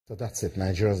So that's it.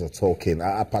 Nigerians are talking.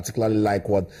 I particularly like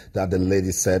what the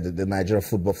lady said. The Nigeria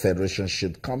Football Federation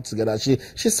should come together. She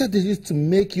said they need to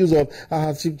make use of.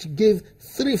 She gave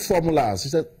 3 formulas. She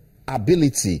said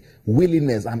ability,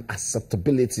 willingness, and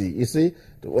acceptability. You see,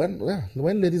 when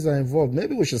ladies are involved,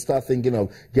 maybe we should start thinking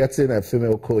of getting a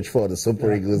female coach for the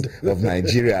Super Eagles of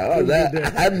Nigeria.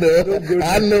 I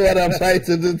know what I'm trying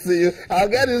to do to you. I'll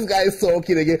get these guys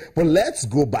talking again. But let's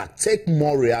go back. Take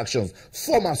more reactions.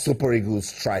 Former Super Eagles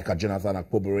striker Jonathan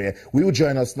Akpoborie will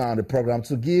join us now on the program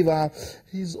to give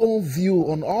his own view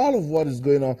on all of what is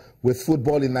going on with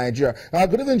football in Nigeria.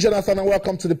 Good evening, Jonathan, and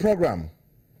welcome to the program.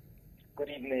 Good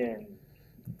evening.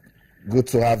 Good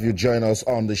to have you join us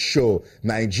on the show.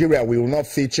 Nigeria will not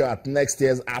feature at next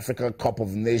year's African Cup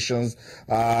of Nations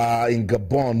in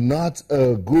Gabon. Not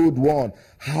a good one.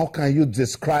 How can you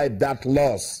describe that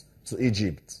loss to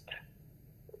Egypt?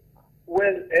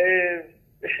 Well,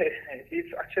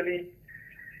 it's actually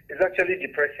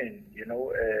depressing. You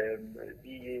know,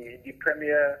 the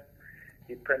Premier,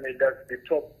 that's the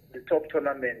top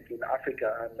tournament in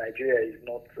Africa, and Nigeria is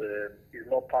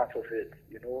not part of it.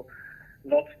 You know,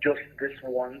 not just this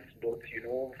once, but you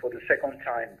know, for the second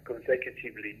time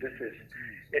consecutively.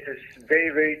 It is very,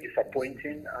 very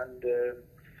disappointing, and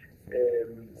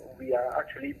we are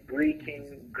actually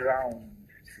breaking ground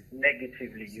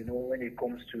negatively. You know, when it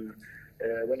comes to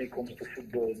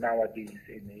football nowadays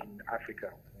in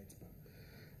Africa.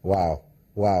 Wow.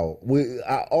 Wow. We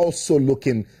are also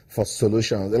looking for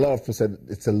solutions. A lot of people said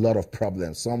it's a lot of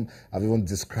problems. Some have even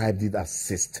described it as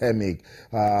systemic.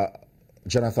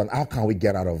 Jonathan, how can we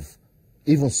get out of,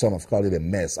 even some have called it a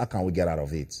mess, how can we get out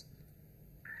of it?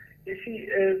 You see,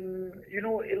 you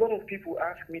know, a lot of people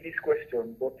ask me this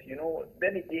question, but, you know,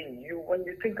 then again, when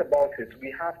you think about it,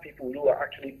 we have people who are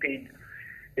actually paid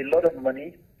a lot of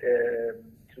money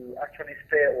to actually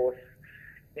steer us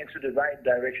into the right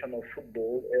direction of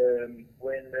football.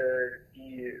 When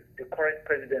the current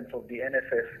president of the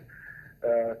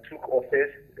NFF took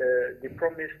office, they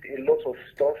promised a lot of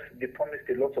stuff. They promised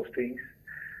a lot of things.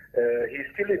 He's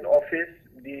still in office.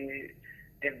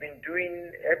 They've been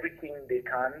doing everything they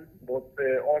can, but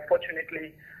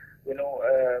unfortunately, you know,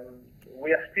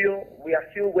 we are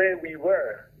still where we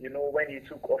were, you know, when he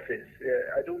took office.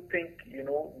 I don't think, you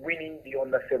know, winning the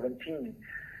under-17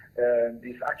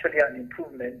 is actually an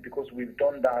improvement, because we've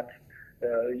done that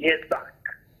years back,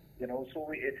 you know.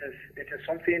 So it is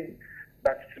something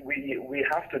that we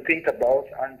have to think about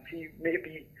and see.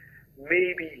 Maybe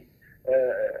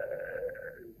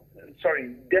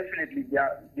definitely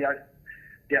there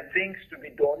are things to be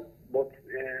done, but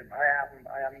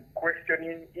I am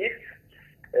questioning if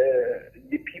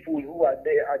the people who are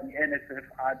there at the NSF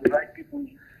are the right people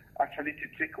actually to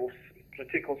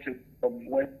take us from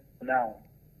where now.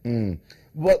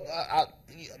 But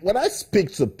when I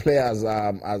speak to players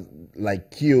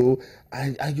like you,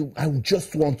 I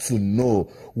just want to know,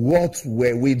 what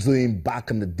were we doing back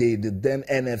in the day? The then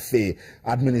NFA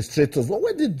administrators, what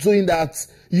were they doing that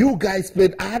you guys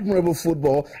played admirable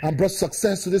football and brought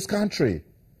success to this country?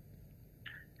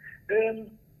 You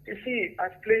see,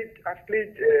 I've played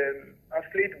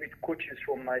with coaches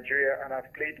from Nigeria, and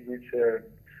I've played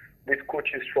with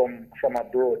coaches from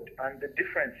abroad, and the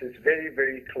difference is very,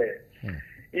 very clear.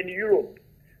 In Europe,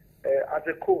 as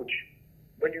a coach,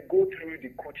 when you go through the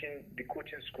coaching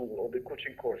school or the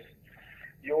coaching course,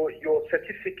 your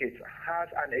certificate has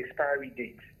an expiry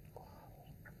date.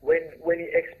 When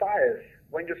it expires,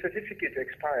 when your certificate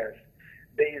expires,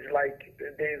 there is like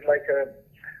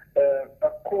a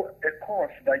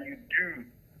course that you do,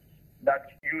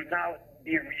 that you now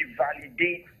they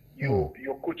revalidate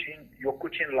your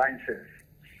coaching license.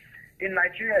 In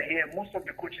Nigeria here, most of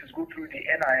the coaches go through the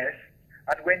NIS,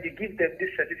 and when they give them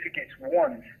this certificate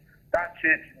once, that's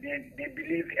it. They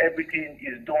believe everything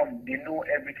is done. They know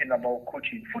everything about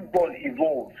coaching. Football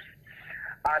evolves,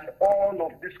 and all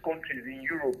of these countries in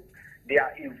Europe, they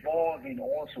are evolving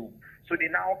also. So they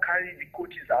now carry the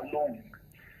coaches along,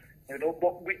 you know.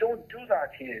 But we don't do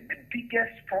that here. The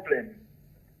biggest problem.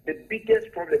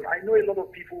 I know a lot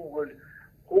of people will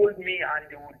hold me and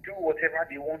they will do whatever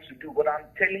they want to do, but I'm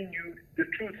telling you the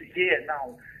truth here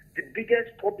now. The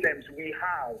biggest problems we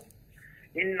have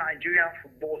in Nigerian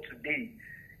football today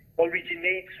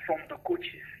originates from the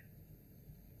coaches.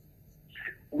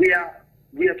 We are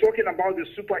talking about the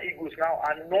Super Eagles now,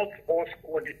 and not us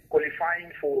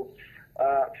qualifying for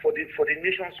the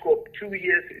Nations Cup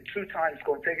 2 times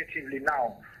consecutively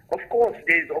now. Of course,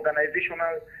 there is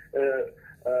organizational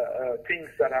things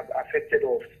that have affected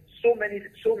us. So many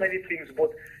things,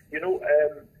 but you know,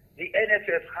 the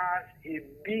NFF has a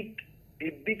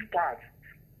big part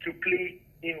to play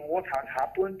in what has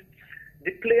happened.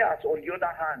 The players, on the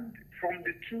other hand, from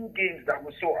the 2 games that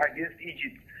we saw against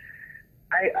Egypt,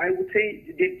 I would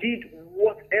say they did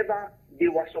whatever they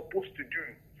were supposed to do.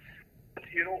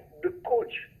 You know, the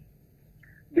coach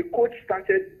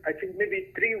started, I think,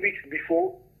 maybe 3 weeks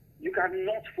before. You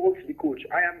cannot fault the coach.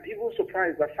 I am even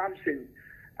surprised that Samson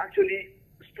actually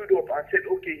stood up and said,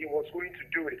 okay, he was going to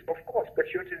do it. Of course,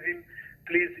 patriotism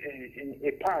plays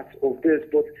a part of this,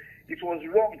 but it was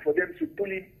wrong for them to pull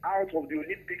him out of the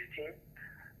Olympics team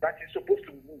that is supposed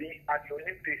to be at the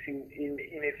Olympics in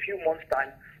a few months' time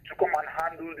to come and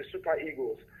handle the Super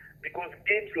Eagles. Because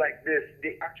games like this,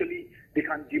 they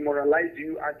can demoralize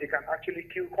you and they can actually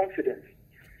kill confidence.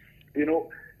 You know,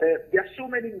 there are so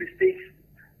many mistakes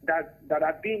that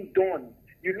are being done.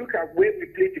 You look at where we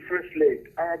played the first leg.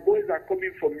 Our boys are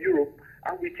coming from Europe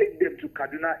and we take them to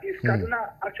Kaduna. Is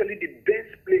Kaduna actually the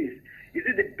best place? Is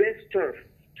it the best turf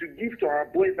to give to our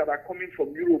boys that are coming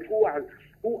from Europe who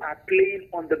are playing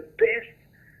on the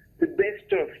best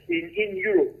turf in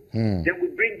Europe? Then we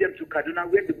bring them to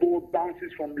Kaduna where the ball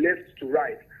bounces from left to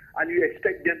right and you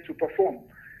expect them to perform.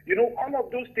 You know, all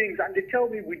of those things, and they tell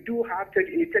me we do have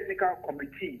a technical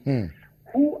committee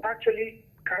who actually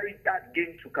carried that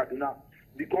game to Kaduna,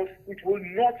 because it will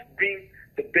not bring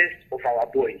the best of our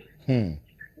boys. Then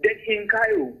in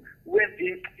Cairo, when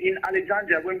in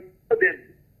Alexandria, when they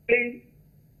play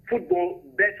football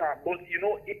better, but you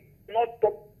know, it's not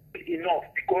enough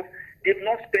because they've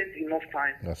not spent enough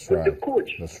time with the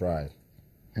coach. That's right.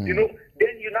 You know,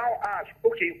 then you now ask,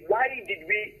 okay, why did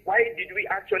we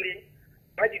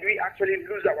actually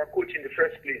lose our coach in the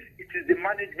first place? It is the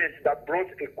management that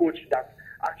brought a coach that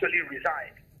actually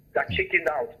resigned, that chickened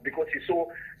out because he saw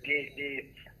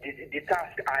the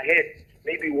task ahead.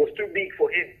 Maybe it was too big for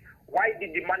him. Why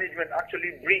did the management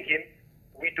actually bring him?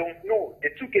 We don't know. They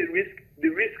took a risk. The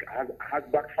risk has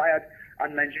backfired,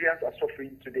 and Nigerians are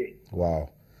suffering today. Wow.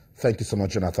 Thank you so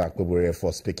much, Jonathan Akpoborie,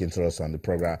 for speaking to us on the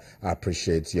program. I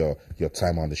appreciate your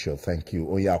time on the show. Thank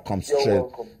you. You're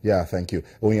welcome. Yeah, thank you.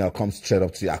 I'll come straight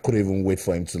up to you. I couldn't even wait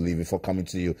for him to leave before coming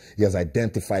to you. He has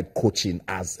identified coaching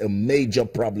as a major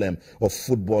problem of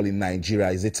football in Nigeria.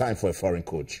 Is it time for a foreign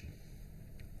coach?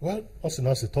 Well, Austin,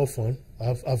 that's a tough one.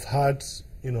 I've had,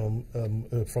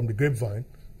 from the grapevine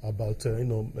about,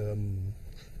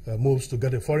 moves to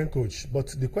get a foreign coach. But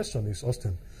the question is,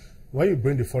 Austin, when you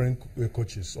bring the foreign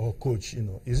coaches or coach,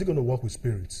 is he going to work with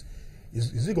spirits?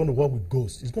 Is he going to work with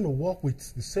ghosts? He's going to work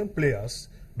with the same players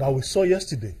that we saw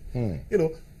yesterday.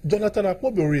 Jonathan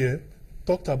Akpoborie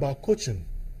talked about coaching.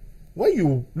 When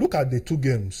you look at the 2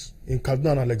 games in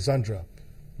Kaduna and Alexandria,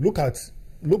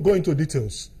 go into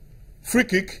details. Free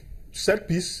kick, set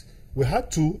piece, we had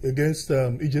 2 against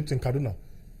Egypt in Kaduna.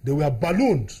 They were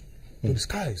ballooned to the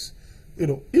skies.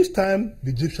 Each time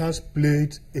the Egyptians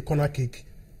played a corner kick,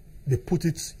 they put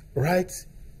it right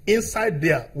inside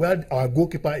there where our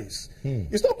goalkeeper is.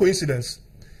 It's not coincidence.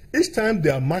 Each time they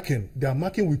are marking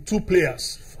with 2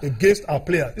 players against our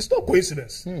player. It's not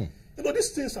coincidence. These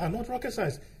things are not rocket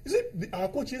science. Our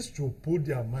coaches should put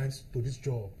their minds to this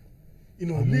job.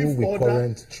 Leave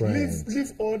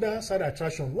order side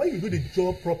attraction. When you do the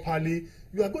job properly,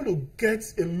 you are going to get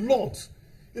a lot.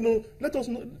 Let us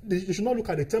know, they should not look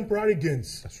at the temporary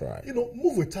gains. That's right.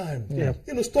 Move with time. Yeah.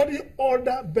 Study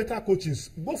other better coaches.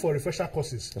 Go for refresher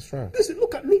courses. That's right. Listen,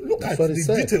 look at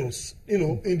the details.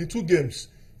 In the 2 games,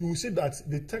 you will see that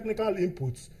the technical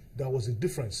inputs, there was a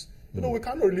difference. We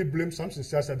cannot really blame Samson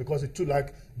Siasa because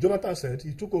like Jonathan said,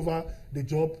 he took over the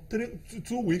job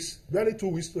 2 weeks, barely 2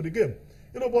 weeks to the game.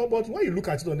 But when you look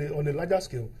at it on a larger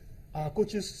scale, our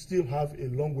coaches still have a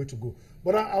long way to go.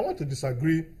 But I want to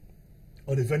disagree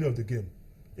on the venue of the game.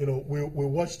 We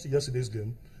watched yesterday's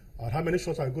game. How many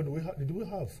shots did we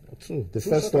have? 2. The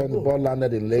first one, the ball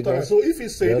landed in Lagos. So if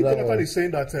he's saying,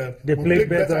 that they played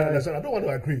better, I don't want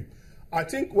to agree. I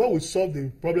think when we solve the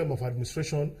problem of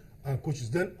administration and coaches,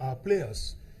 then our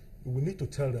players, we need to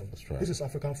tell them, this is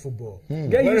African football.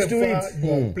 Get used to it.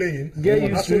 You are playing, get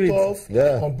used to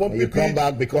it. On bumpy pitch, come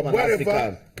back, become an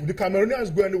African. The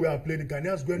Cameroonians go anywhere and play, the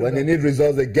Ghanaians go anywhere. When they need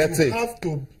results, they get it. You have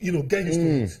to, get used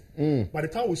to it. By the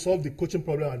time we solve the coaching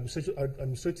problem,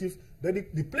 administrative, then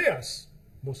the players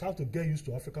must have to get used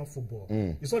to African football.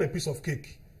 It's not a piece of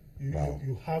cake.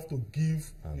 You have to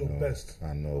give your best.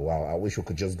 I know. Wow. I wish we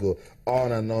could just go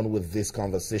on and on with this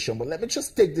conversation. But let me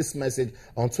just take this message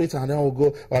on Twitter and then we'll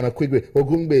go on a quick way.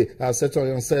 Ogungbe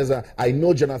Setorion says, I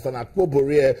know Jonathan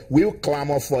Akpoborie will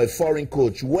clamor for a foreign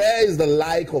coach. Where is the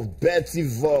like of Betty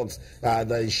Vox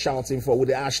that is shouting for with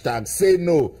the hashtag say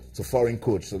no to foreign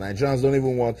coach? So Nigerians don't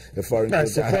even want a foreign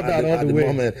coach at the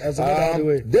moment.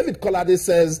 David Kolade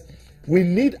says, We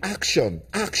need action,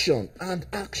 action, and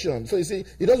action. So you see,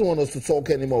 he doesn't want us to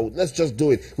talk anymore. Let's just do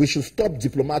it. We should stop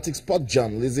diplomatic sport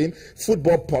journalism,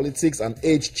 football politics, and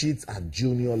age cheats at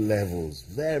junior levels.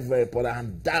 Very, very important.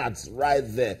 And that right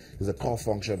there is a core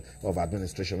function of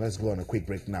administration. Let's go on a quick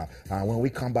break now. And when we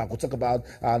come back, we'll talk about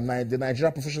the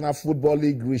Nigeria Professional Football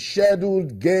League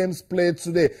rescheduled games played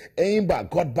today. Eimba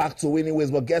got back to winning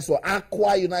ways, but guess what?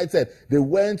 Aqua United, they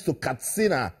went to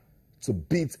Katsina to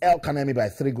beat El Kanemi by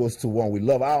 3-1. We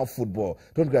love our football.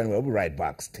 Don't go anywhere. We'll be right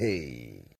back. Stay.